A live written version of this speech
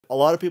a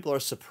lot of people are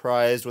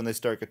surprised when they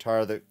start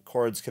guitar that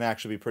chords can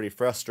actually be pretty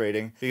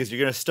frustrating, because you're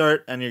going to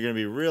start and you're going to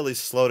be really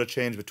slow to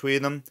change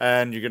between them,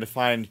 and you're going to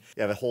find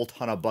you have a whole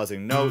ton of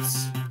buzzing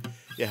notes.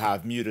 You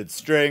have muted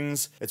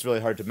strings. It's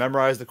really hard to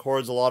memorize the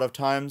chords a lot of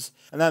times,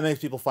 and that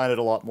makes people find it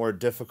a lot more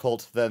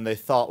difficult than they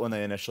thought when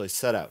they initially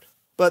set out.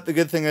 But the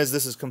good thing is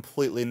this is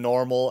completely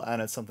normal,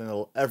 and it's something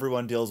that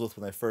everyone deals with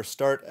when they first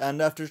start,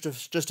 and after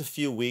just a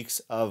few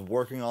weeks of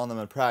working on them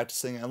and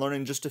practicing and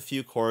learning just a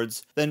few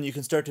chords, then you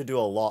can start to do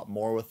a lot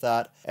more with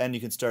that, and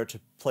you can start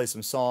to play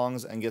some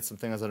songs and get some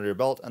things under your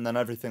belt, and then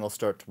everything will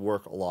start to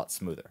work a lot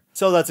smoother.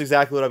 So that's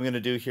exactly what I'm going to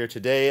do here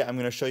today. I'm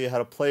going to show you how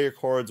to play your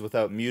chords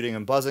without muting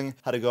and buzzing,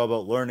 how to go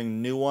about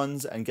learning new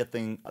ones and get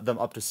them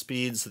up to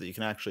speed so that you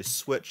can actually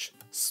switch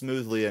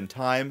smoothly in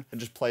time and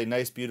just play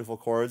nice, beautiful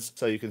chords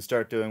so you can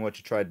start doing what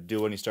you tried to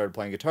do when you started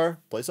playing guitar,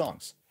 play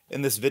songs.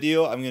 In this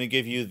video, I'm going to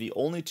give you the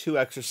only 2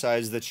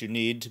 exercises that you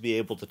need to be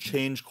able to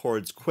change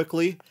chords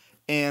quickly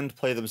and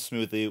play them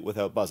smoothly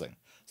without buzzing.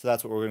 So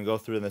that's what we're going to go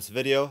through in this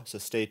video, so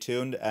stay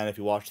tuned, and if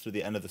you watch through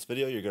the end of this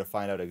video, you're going to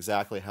find out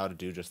exactly how to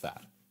do just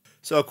that.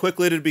 So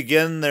quickly to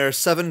begin, there are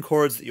 7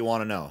 chords that you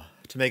want to know.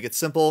 To make it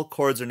simple,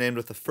 chords are named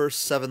with the first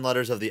 7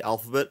 letters of the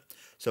alphabet,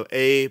 so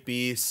A,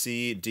 B,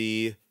 C,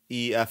 D,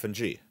 E, F, and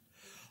G.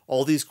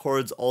 All these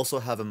chords also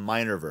have a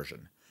minor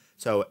version,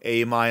 so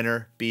A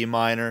minor, B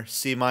minor,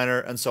 C minor,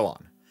 and so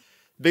on.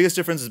 The biggest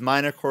difference is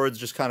minor chords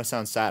just kind of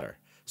sound sadder.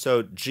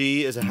 So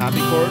G is a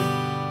happy chord,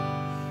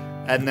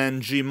 and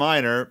then G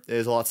minor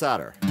is a lot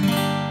sadder.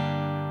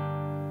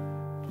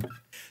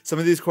 Some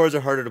of these chords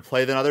are harder to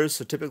play than others,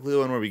 so typically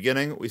when we're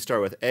beginning, we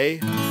start with A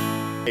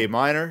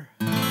minor,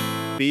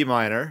 B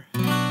minor,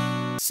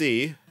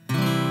 C,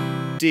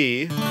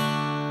 D,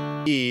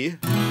 E,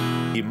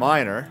 E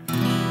minor,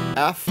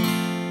 F,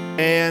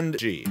 and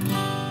G.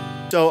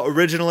 So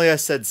originally I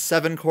said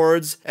 7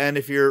 chords, and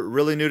if you're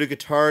really new to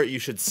guitar, you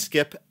should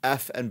skip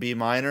F and B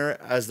minor,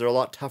 as they're a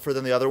lot tougher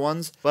than the other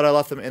ones, but I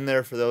left them in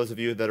there for those of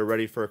you that are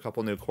ready for a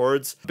couple new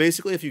chords.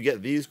 Basically, if you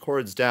get these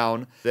chords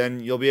down, then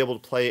you'll be able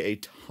to play a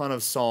ton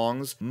of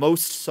songs.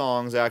 Most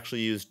songs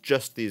actually use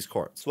just these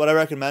chords. So what I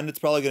recommend, it's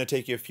probably going to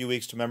take you a few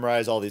weeks to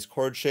memorize all these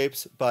chord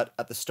shapes, but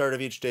at the start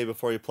of each day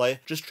before you play,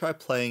 just try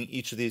playing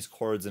each of these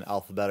chords in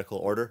alphabetical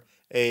order.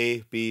 A,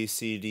 B,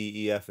 C, D,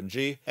 E, F, and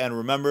G. And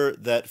remember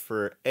that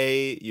for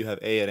A, you have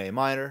A and A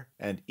minor,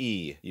 and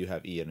E, you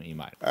have E and E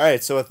minor.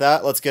 Alright, so with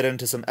that, let's get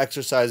into some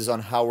exercises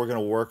on how we're going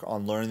to work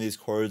on learning these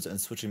chords and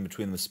switching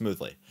between them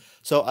smoothly.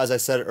 So as I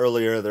said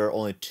earlier, there are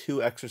only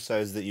 2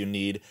 exercises that you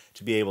need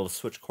to be able to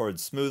switch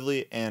chords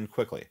smoothly and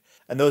quickly.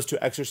 And those 2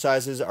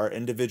 exercises are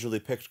individually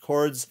picked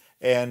chords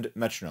and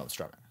metronome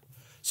strumming.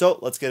 So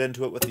let's get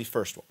into it with the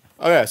first one.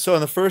 Okay, so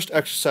in the first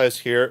exercise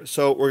here,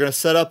 so we're going to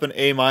set up an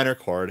A minor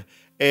chord,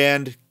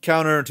 and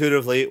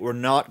counterintuitively, we're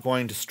not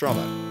going to strum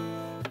it.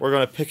 We're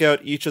going to pick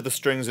out each of the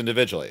strings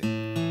individually.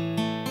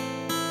 And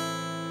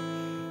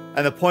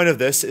the point of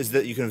this is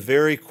that you can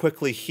very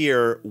quickly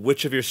hear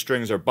which of your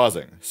strings are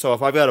buzzing. So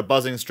if I've got a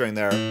buzzing string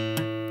there,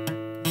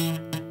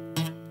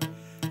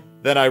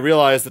 then I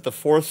realize that the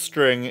 4th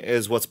string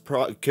is what's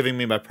giving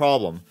me my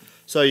problem.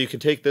 So you can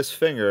take this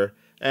finger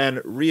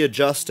and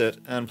readjust it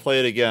and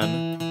play it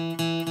again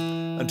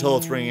until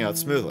it's ringing out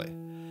smoothly.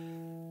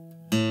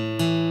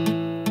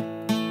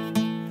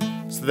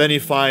 So then you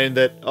find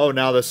that, oh,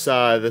 now this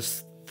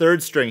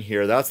 3rd string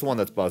here, that's the one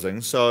that's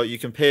buzzing. So you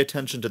can pay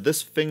attention to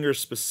this finger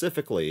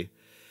specifically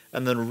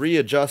and then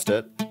readjust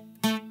it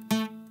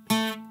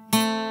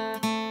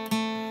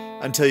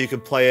until you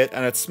can play it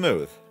and it's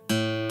smooth.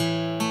 And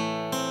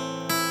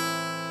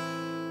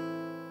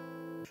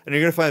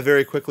you're going to find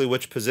very quickly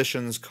which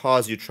positions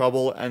cause you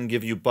trouble and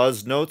give you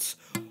buzzed notes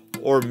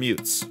or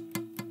mutes.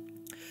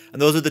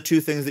 And those are the 2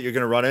 things that you're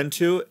going to run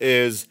into,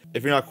 is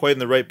if you're not quite in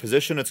the right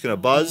position, it's going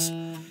to buzz,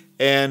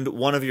 and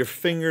one of your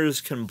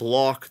fingers can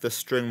block the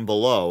string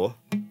below,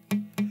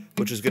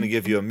 which is going to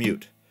give you a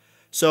mute.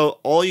 So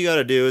all you got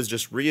to do is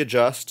just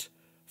readjust,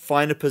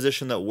 find a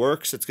position that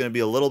works. It's going to be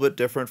a little bit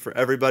different for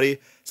everybody.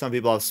 Some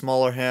people have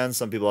smaller hands,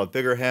 some people have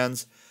bigger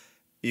hands.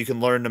 You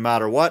can learn no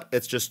matter what.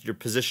 It's just your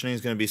positioning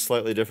is going to be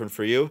slightly different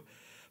for you.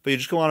 But you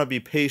just want to be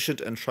patient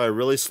and try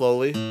really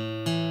slowly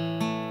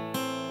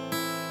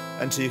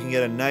until you can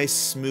get a nice,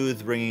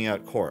 smooth, ringing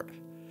out chord.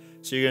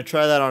 So you're going to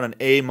try that on an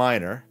A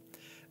minor.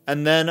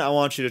 And then I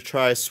want you to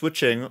try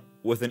switching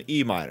with an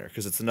E minor,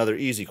 because it's another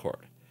easy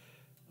chord.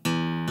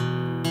 And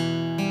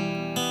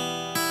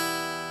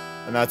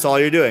that's all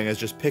you're doing, is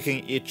just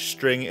picking each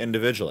string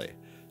individually.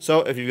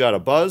 So if you've got a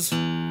buzz,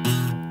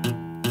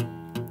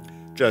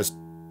 just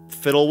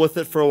fiddle with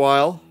it for a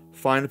while,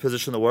 find a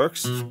position that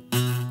works, and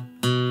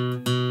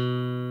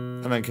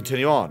then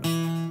continue on.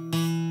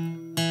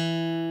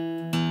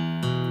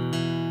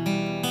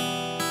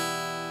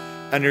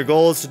 And your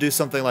goal is to do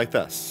something like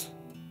this.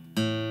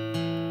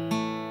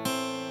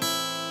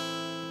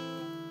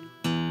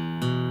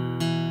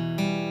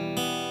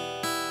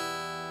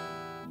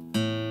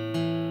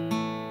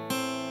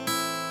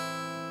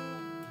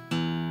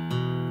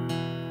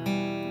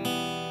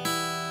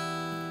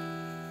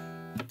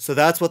 So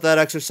that's what that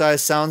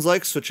exercise sounds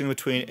like, switching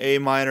between A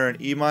minor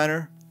and E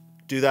minor.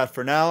 Do that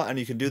for now, and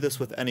you can do this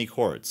with any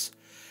chords.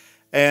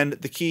 And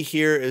the key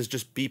here is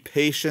just be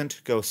patient,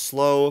 go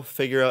slow,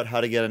 figure out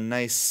how to get a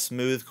nice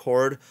smooth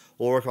chord.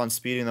 We'll work on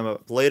speeding them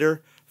up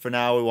later. For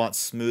now, we want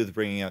smooth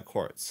bringing out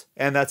chords.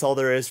 And that's all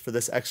there is for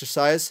this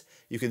exercise.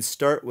 You can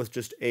start with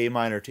just A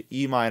minor to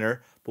E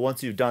minor, but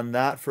once you've done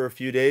that for a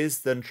few days,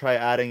 then try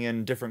adding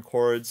in different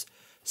chords,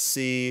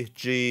 C,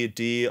 G,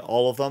 D,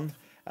 all of them,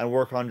 and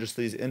work on just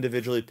these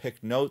individually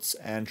picked notes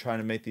and trying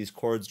to make these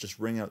chords just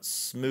ring out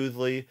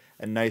smoothly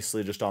and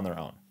nicely just on their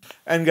own.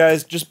 And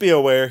guys, just be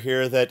aware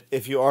here that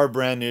if you are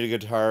brand new to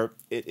guitar,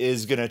 it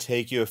is going to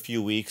take you a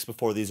few weeks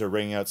before these are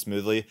ringing out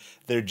smoothly.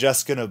 They're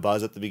just going to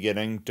buzz at the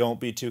beginning. Don't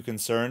be too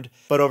concerned.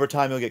 But over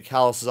time, you'll get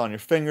calluses on your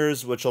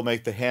fingers, which will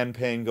make the hand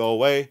pain go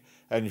away,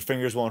 and your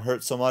fingers won't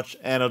hurt so much,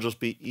 and it'll just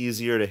be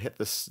easier to hit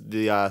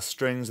the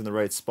strings in the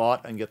right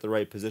spot and get the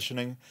right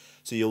positioning.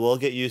 So you will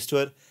get used to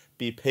it.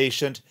 Be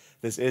patient.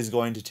 This is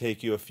going to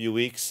take you a few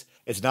weeks.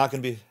 It's not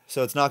going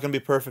to be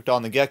perfect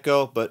on the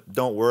get-go, but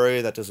don't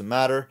worry, that doesn't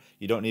matter.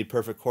 You don't need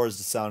perfect chords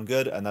to sound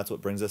good, and that's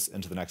what brings us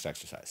into the next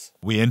exercise.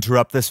 We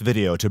interrupt this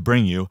video to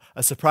bring you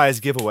a surprise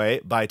giveaway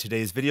by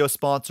today's video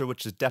sponsor,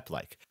 which is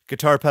Berg.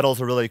 Guitar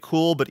pedals are really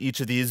cool, but each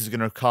of these is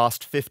going to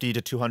cost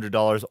 $50 to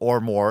 $200 or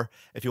more.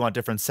 If you want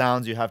different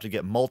sounds, you have to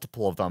get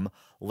multiple of them,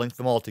 link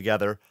them all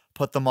together,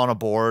 put them on a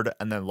board,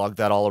 and then lug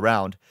that all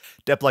around.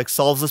 Berg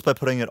solves this by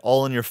putting it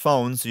all in your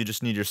phone, so you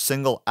just need your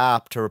single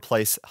app to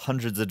replace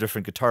hundreds of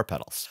different guitar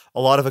pedals.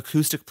 A lot of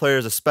acoustic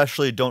players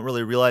especially don't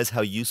really realize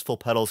how useful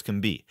pedals can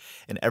be.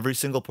 In every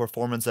single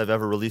performance I've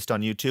ever released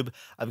on YouTube,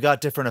 I've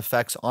got different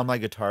effects on my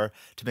guitar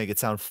to make it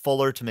sound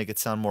fuller, to make it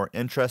sound more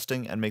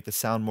interesting, and make the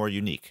sound more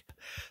unique.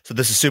 So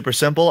this is super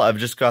simple. I've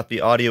just got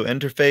the audio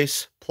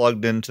interface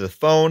plugged into the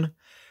phone,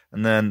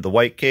 and then the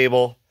white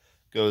cable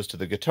goes to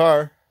the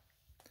guitar,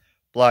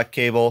 black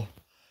cable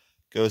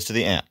goes to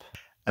the amp.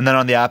 And then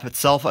on the app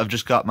itself, I've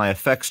just got my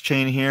effects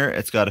chain here.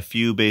 It's got a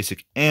few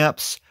basic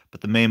amps,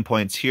 but the main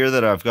points here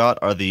that I've got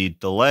are the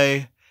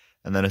delay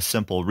and then a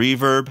simple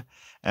reverb.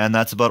 And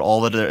that's about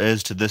all that there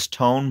is to this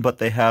tone, but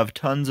they have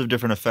tons of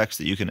different effects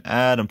that you can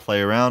add and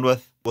play around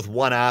with. With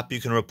one app,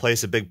 you can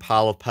replace a big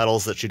pile of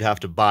pedals that you'd have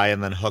to buy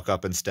and then hook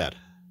up instead.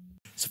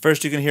 So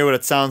first you can hear what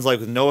it sounds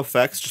like with no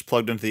effects, just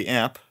plugged into the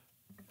amp.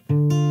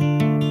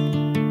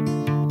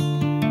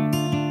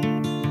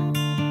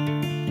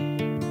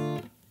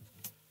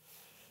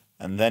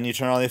 And then you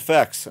turn on the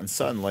effects, and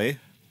suddenly...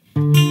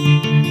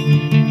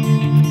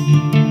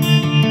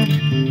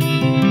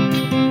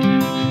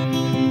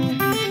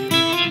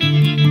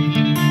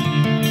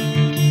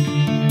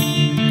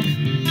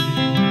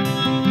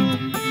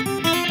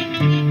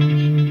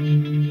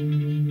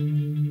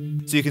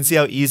 So you can see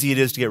how easy it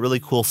is to get really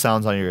cool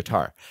sounds on your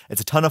guitar. It's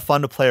a ton of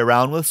fun to play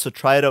around with, so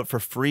try it out for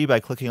free by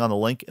clicking on the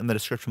link in the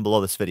description below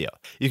this video.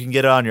 You can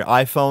get it on your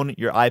iPhone,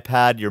 your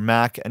iPad, your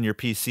Mac, and your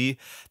PC.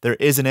 There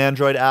is an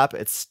Android app.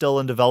 It's still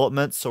in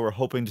development, so we're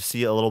hoping to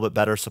see a little bit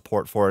better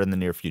support for it in the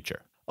near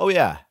future. Oh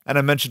yeah, and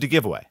I mentioned a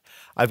giveaway.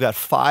 I've got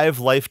 5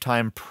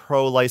 lifetime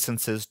pro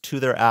licenses to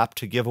their app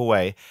to give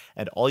away,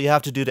 and all you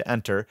have to do to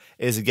enter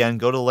is, again,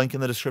 go to the link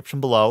in the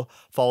description below,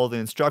 follow the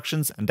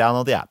instructions, and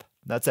download the app.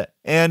 That's it.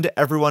 And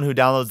everyone who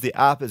downloads the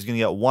app is going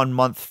to get 1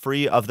 month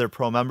free of their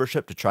pro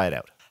membership to try it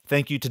out.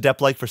 Thank you to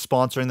Berg for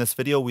sponsoring this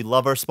video. We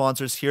love our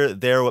sponsors here.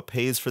 They're what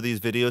pays for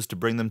these videos to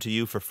bring them to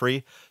you for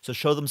free. So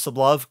show them some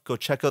love. Go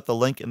check out the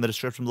link in the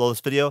description below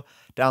this video.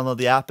 Download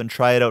the app and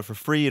try it out for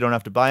free. You don't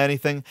have to buy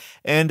anything.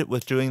 And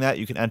with doing that,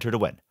 you can enter to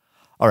win.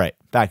 All right,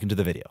 back into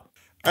the video.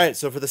 All right,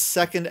 so for the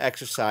second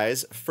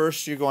exercise,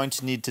 first you're going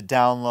to need to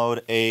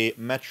download a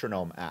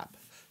metronome app.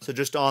 So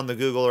just on the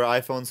Google or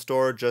iPhone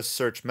store, just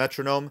search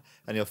metronome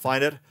and you'll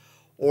find it.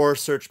 Or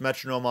search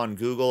metronome on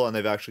Google, and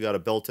they've actually got a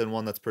built-in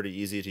one that's pretty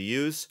easy to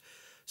use.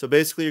 So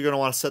basically you're going to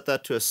want to set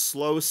that to a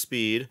slow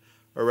speed,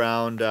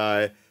 around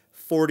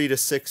 40 to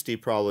 60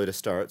 probably to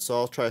start. So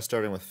I'll try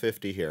starting with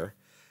 50 here.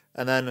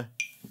 And then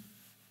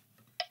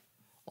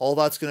all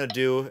that's going to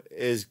do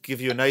is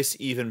give you a nice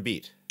even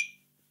beat.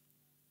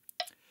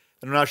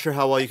 And I'm not sure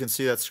how well you can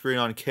see that screen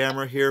on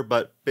camera here,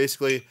 but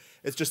basically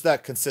it's just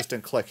that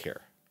consistent click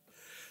here.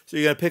 So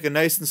you're going to pick a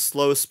nice and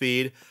slow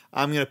speed.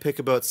 I'm going to pick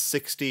about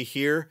 60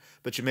 here,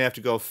 but you may have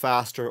to go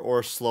faster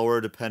or slower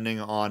depending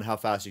on how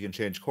fast you can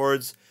change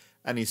chords.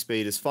 Any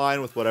speed is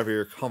fine with whatever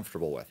you're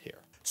comfortable with here.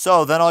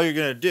 So then all you're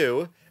going to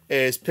do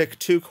is pick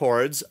 2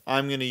 chords.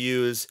 I'm going to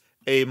use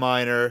A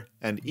minor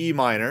and E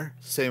minor,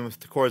 same with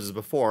the chords as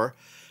before,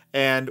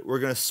 and we're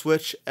going to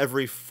switch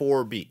every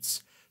 4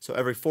 beats. So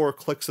every 4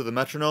 clicks of the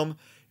metronome,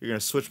 you're going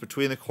to switch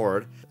between the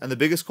chord. And the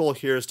biggest goal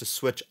here is to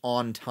switch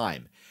on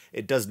time.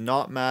 It does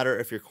not matter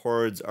if your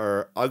chords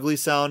are ugly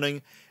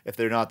sounding, if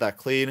they're not that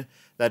clean.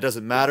 That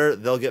doesn't matter.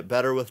 They'll get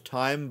better with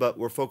time, but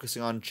we're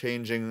focusing on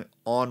changing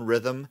on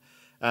rhythm,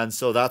 and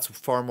so that's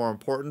far more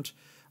important.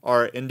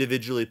 Our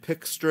individually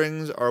picked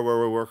strings are where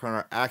we work on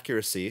our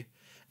accuracy,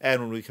 and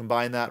when we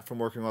combine that from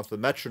working off the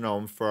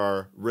metronome for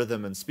our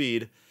rhythm and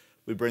speed,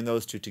 we bring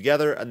those two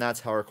together, and that's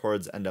how our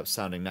chords end up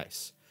sounding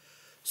nice.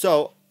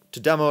 So to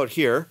demo it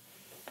here,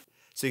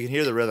 so you can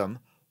hear the rhythm,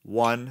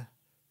 1,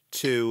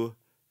 2,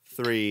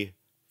 3,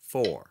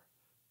 4.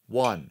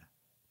 1,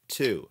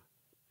 2,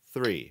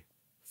 3,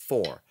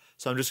 4.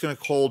 So I'm just going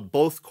to hold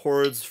both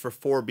chords for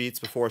 4 beats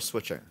before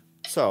switching.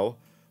 So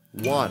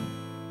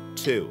 1,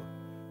 2,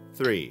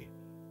 3,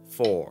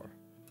 4.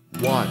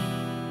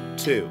 1,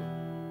 2,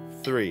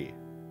 3,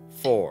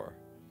 4.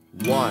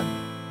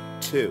 1,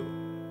 2,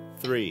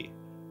 3,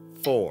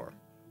 4.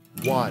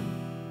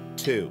 1,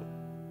 2,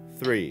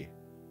 3,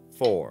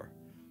 4.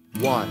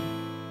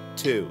 1,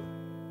 2,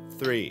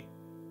 3,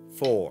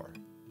 4.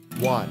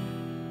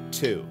 1,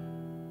 2,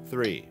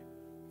 3,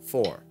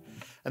 4.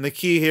 And the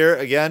key here,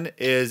 again,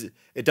 is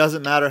it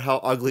doesn't matter how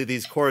ugly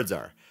these chords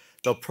are.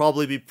 They'll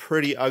probably be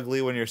pretty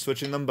ugly when you're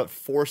switching them, but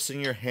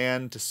forcing your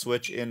hand to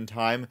switch in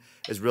time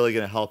is really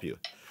going to help you.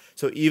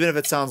 So even if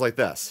it sounds like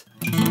this.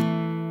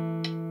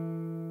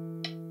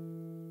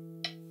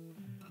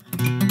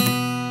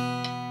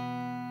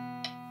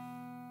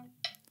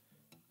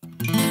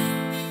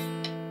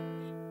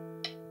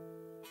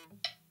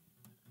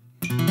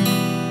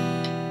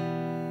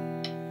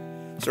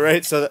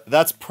 So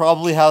that's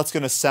probably how it's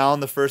going to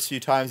sound the first few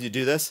times you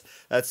do this.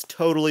 That's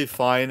totally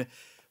fine.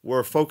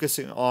 We're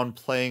focusing on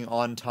playing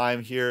on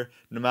time here,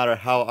 no matter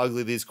how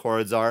ugly these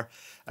chords are.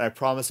 And I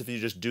promise if you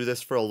just do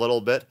this for a little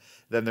bit,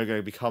 then they're going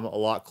to become a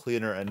lot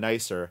cleaner and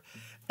nicer.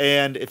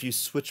 And if you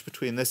switch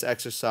between this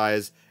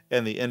exercise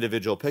and the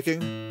individual picking,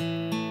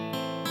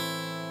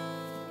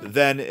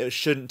 then it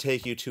shouldn't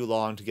take you too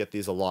long to get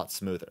these a lot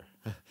smoother.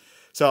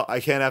 So I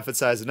can't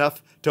emphasize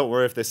enough, don't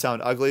worry if they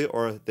sound ugly,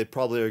 or they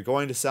probably are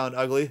going to sound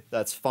ugly.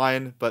 That's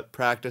fine, but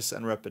practice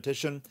and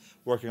repetition,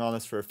 working on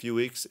this for a few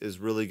weeks, is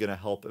really going to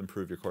help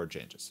improve your chord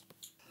changes.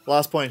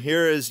 Last point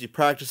here is you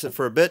practice it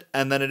for a bit,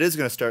 and then it is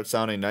going to start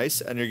sounding nice,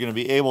 and you're going to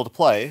be able to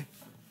play.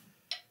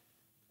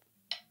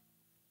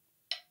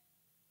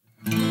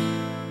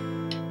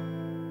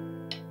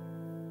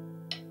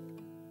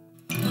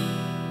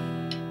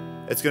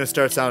 It's going to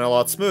start sounding a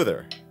lot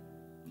smoother.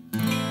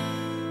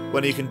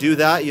 When you can do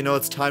that, you know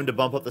it's time to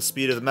bump up the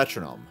speed of the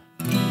metronome.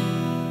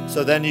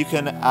 So then you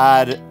can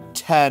add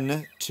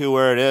 10 to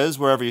where it is,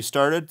 wherever you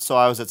started. So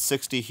I was at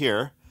 60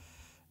 here.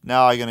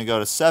 Now I'm going to go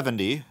to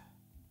 70.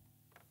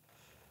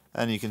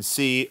 And you can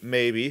see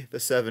maybe the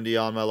 70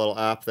 on my little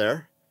app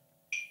there.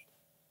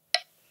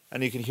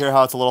 And you can hear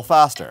how it's a little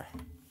faster.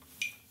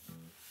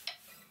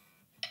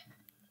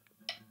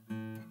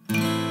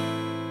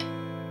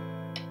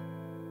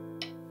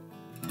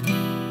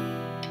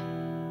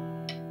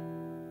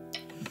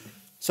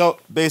 So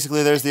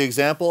basically there's the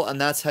example, and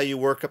that's how you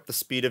work up the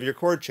speed of your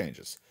chord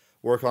changes.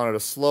 Work on it at a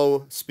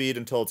slow speed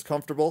until it's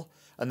comfortable,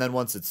 and then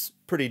once it's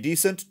pretty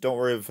decent, don't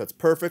worry if it's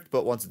perfect,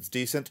 but once it's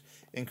decent,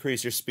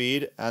 increase your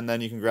speed, and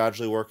then you can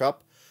gradually work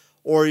up.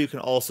 Or you can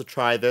also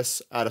try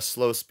this at a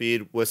slow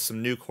speed with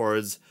some new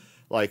chords,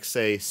 like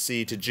say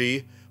C to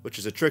G, which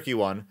is a tricky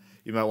one.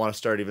 You might want to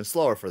start even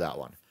slower for that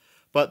one.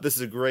 But this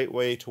is a great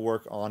way to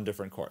work on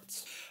different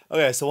chords.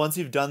 Okay, so once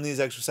you've done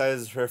these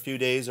exercises for a few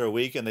days or a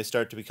week and they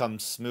start to become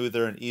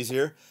smoother and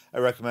easier, I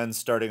recommend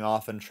starting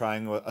off and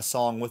trying a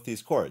song with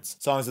these chords.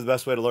 Songs are the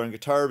best way to learn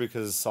guitar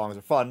because songs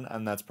are fun,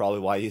 and that's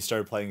probably why you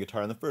started playing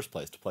guitar in the first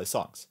place, to play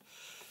songs.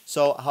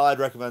 So how I'd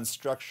recommend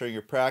structuring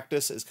your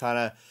practice is kind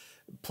of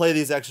play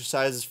these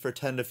exercises for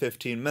 10 to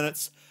 15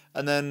 minutes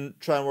and then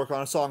try and work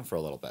on a song for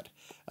a little bit.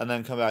 And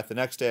then come back the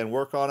next day and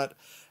work on it,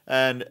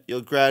 and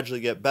you'll gradually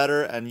get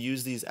better and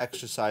use these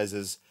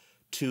exercises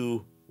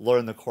to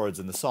learn the chords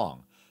in the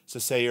song. So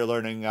say you're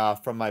learning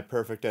from my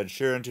perfect Ed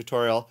Sheeran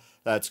tutorial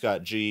that's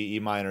got G, E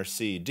minor,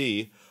 C,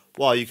 D.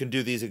 Well, you can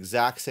do these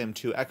exact same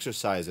 2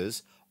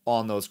 exercises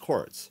on those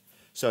chords.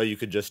 So you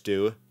could just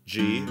do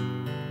G,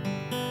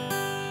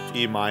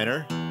 E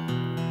minor,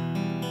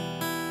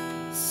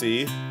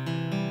 C,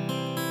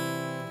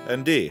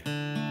 and D.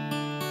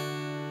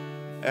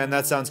 And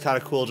that sounds kind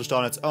of cool just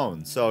on its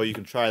own. So you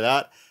can try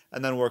that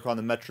and then work on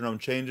the metronome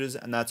changes,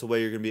 and that's a way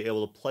you're going to be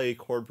able to play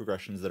chord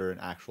progressions that are in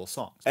actual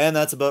songs. And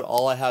that's about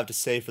all I have to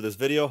say for this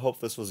video.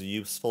 Hope this was a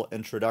useful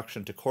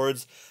introduction to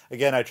chords.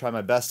 Again, I try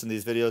my best in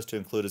these videos to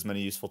include as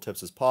many useful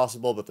tips as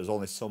possible, but there's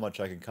only so much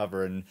I can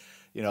cover in,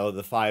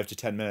 the 5 to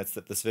 10 minutes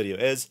that this video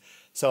is.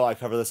 So I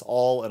cover this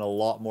all in a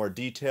lot more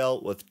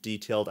detail with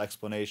detailed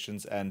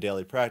explanations and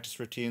daily practice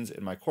routines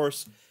in my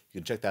course. You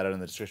can check that out in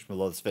the description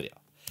below this video.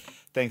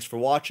 Thanks for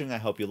watching. I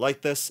hope you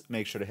liked this.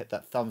 Make sure to hit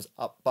that thumbs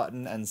up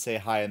button and say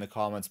hi in the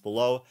comments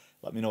below.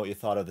 Let me know what you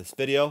thought of this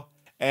video.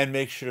 And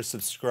make sure to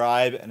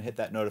subscribe and hit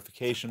that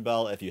notification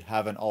bell if you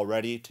haven't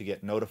already to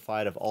get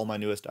notified of all my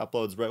newest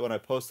uploads right when I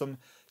post them,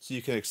 so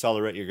you can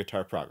accelerate your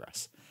guitar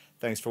progress.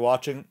 Thanks for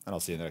watching, and I'll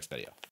see you in the next video.